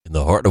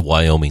heart of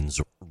Wyoming's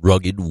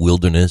rugged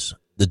wilderness,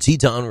 the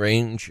Teton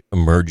Range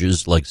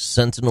emerges like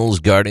sentinels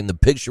guarding the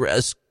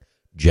picturesque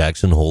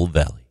Jackson Hole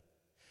Valley,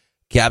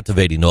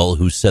 captivating all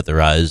who set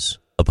their eyes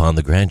upon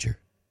the grandeur.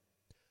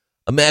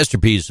 A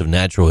masterpiece of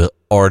natural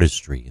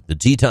artistry, the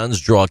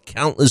Tetons draw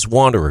countless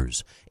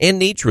wanderers and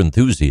nature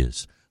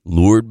enthusiasts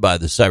lured by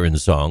the siren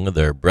song of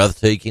their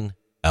breathtaking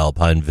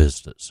alpine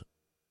vistas.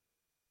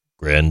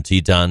 Grand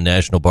Teton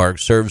National Park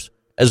serves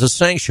as a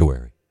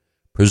sanctuary,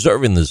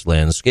 preserving this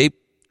landscape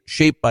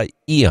shaped by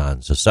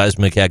eons of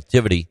seismic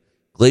activity,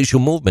 glacial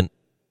movement,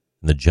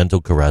 and the gentle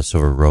caress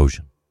of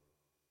erosion.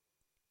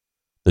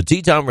 The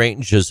Teton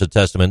Range is a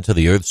testament to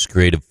the Earth's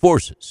creative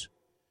forces,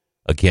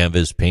 a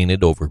canvas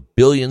painted over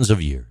billions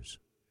of years.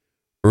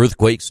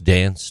 Earthquakes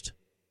danced,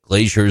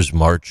 glaciers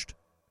marched,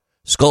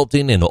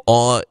 sculpting an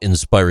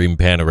awe-inspiring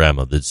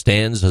panorama that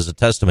stands as a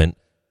testament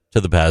to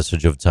the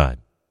passage of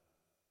time.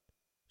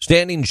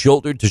 Standing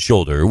shoulder to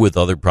shoulder with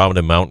other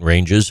prominent mountain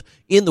ranges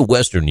in the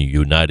western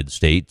United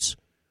States,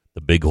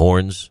 the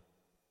Bighorns,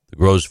 the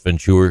Gros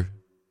Ventre,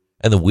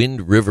 and the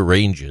Wind River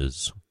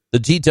Ranges, the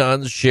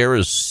Tetons share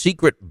a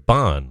secret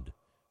bond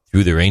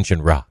through their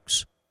ancient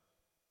rocks.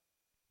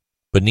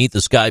 Beneath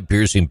the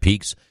sky-piercing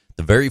peaks,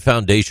 the very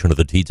foundation of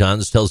the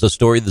Tetons tells a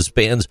story that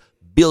spans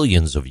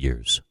billions of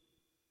years.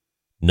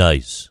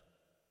 Gneiss,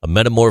 a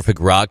metamorphic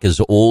rock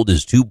as old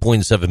as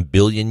 2.7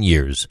 billion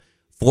years,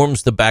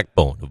 forms the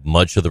backbone of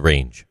much of the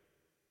range.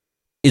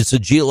 It's a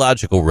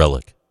geological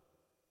relic,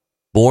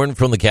 born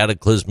from the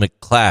cataclysmic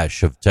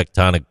clash of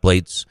tectonic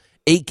plates,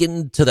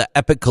 akin to the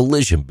epic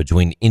collision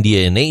between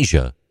India and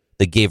Asia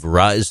that gave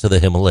rise to the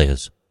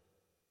Himalayas.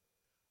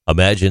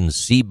 Imagine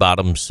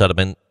sea-bottom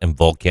sediment and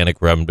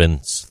volcanic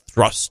remnants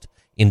thrust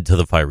into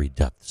the fiery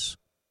depths,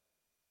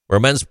 where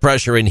immense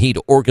pressure and heat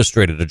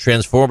orchestrated a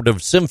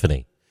transformative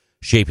symphony,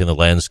 shaping the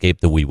landscape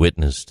that we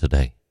witness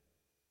today.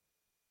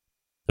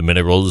 The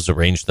minerals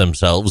arrange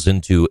themselves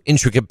into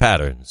intricate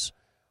patterns,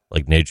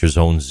 like nature's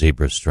own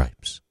zebra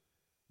stripes,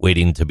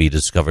 waiting to be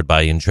discovered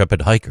by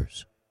intrepid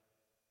hikers.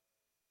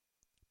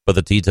 But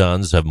the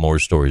Tetons have more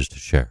stories to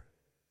share.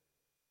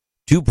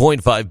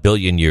 2.5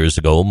 billion years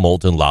ago,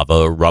 molten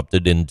lava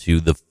erupted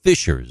into the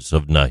fissures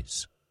of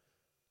gneiss,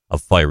 a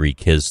fiery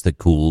kiss that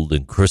cooled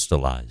and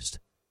crystallized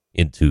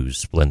into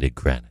splendid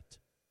granite.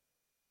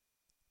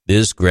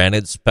 This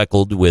granite,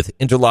 speckled with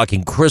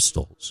interlocking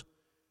crystals,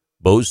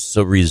 boasts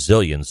a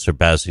resilience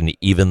surpassing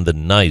even the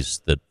gneiss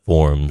that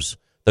forms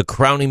the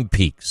crowning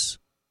peaks,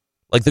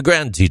 like the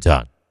Grand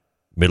Teton,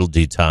 Middle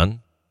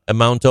Teton, and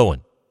Mount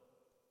Owen.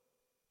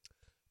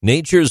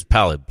 Nature's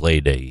palette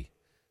played a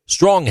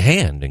strong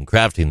hand in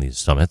crafting these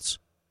summits.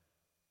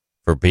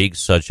 For peaks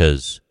such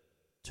as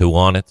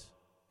Teton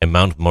and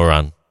Mount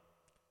Moran,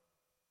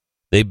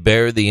 they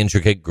bear the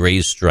intricate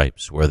gray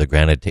stripes where the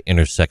granite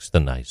intersects the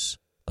gneiss,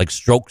 like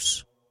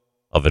strokes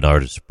of an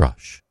artist's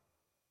brush.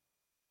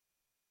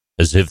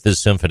 As if this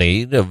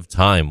symphony of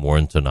time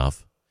weren't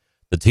enough,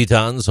 the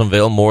Tetons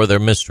unveil more of their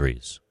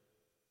mysteries.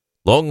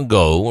 Long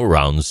ago,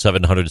 around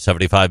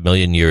 775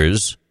 million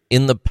years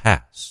in the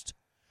past,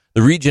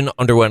 the region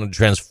underwent a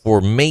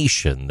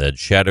transformation that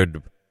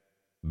shattered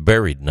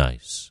buried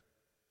gneiss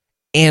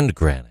and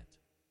granite.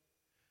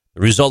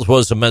 The result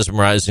was a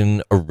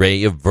mesmerizing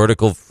array of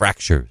vertical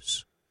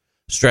fractures,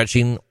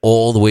 stretching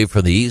all the way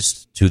from the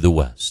east to the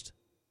west.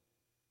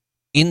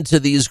 Into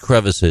these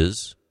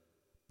crevices,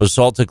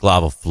 basaltic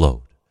lava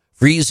flowed,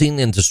 freezing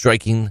into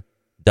striking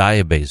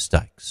diabase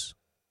dikes.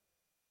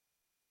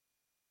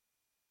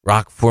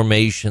 Rock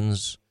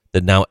formations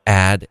that now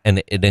add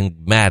an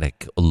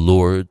enigmatic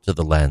allure to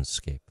the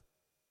landscape.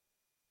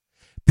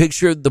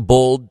 Picture the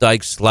bold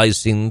dike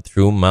slicing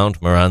through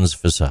Mount Moran's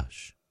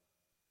visage,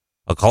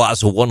 a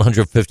colossal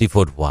 150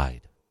 foot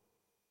wide.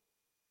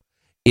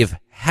 If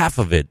half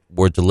of it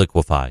were to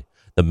liquefy,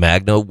 the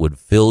magma would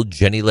fill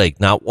Jenny Lake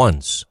not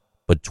once,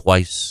 but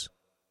twice.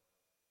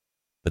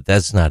 But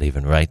that's not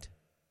even right,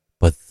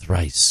 but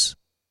thrice.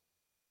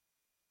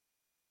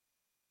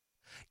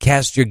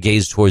 Cast your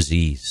gaze towards the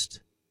east.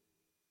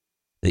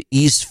 The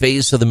east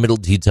face of the Middle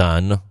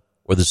Teton,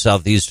 or the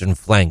southeastern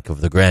flank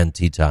of the Grand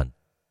Teton.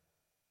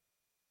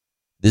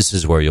 This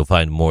is where you'll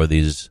find more of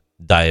these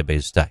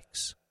diabase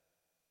dikes.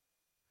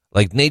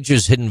 Like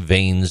nature's hidden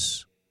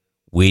veins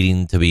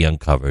waiting to be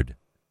uncovered,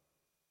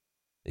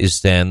 they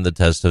stand the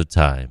test of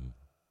time.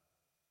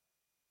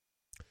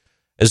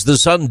 As the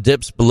sun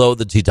dips below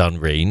the Teton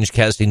Range,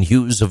 casting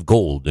hues of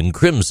gold and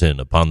crimson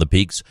upon the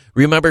peaks,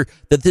 remember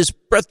that this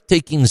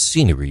breathtaking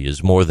scenery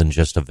is more than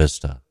just a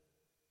vista.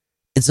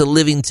 It's a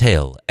living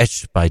tale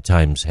etched by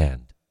time's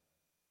hand.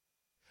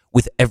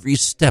 With every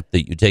step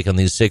that you take on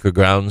these sacred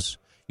grounds,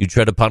 you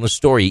tread upon a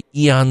story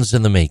eons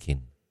in the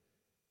making,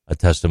 a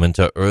testament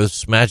to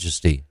Earth's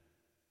majesty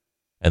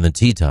and the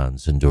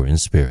Teton's enduring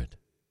spirit.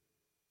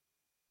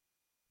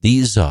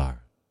 These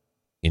are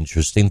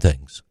Interesting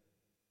Things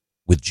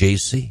with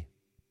JC.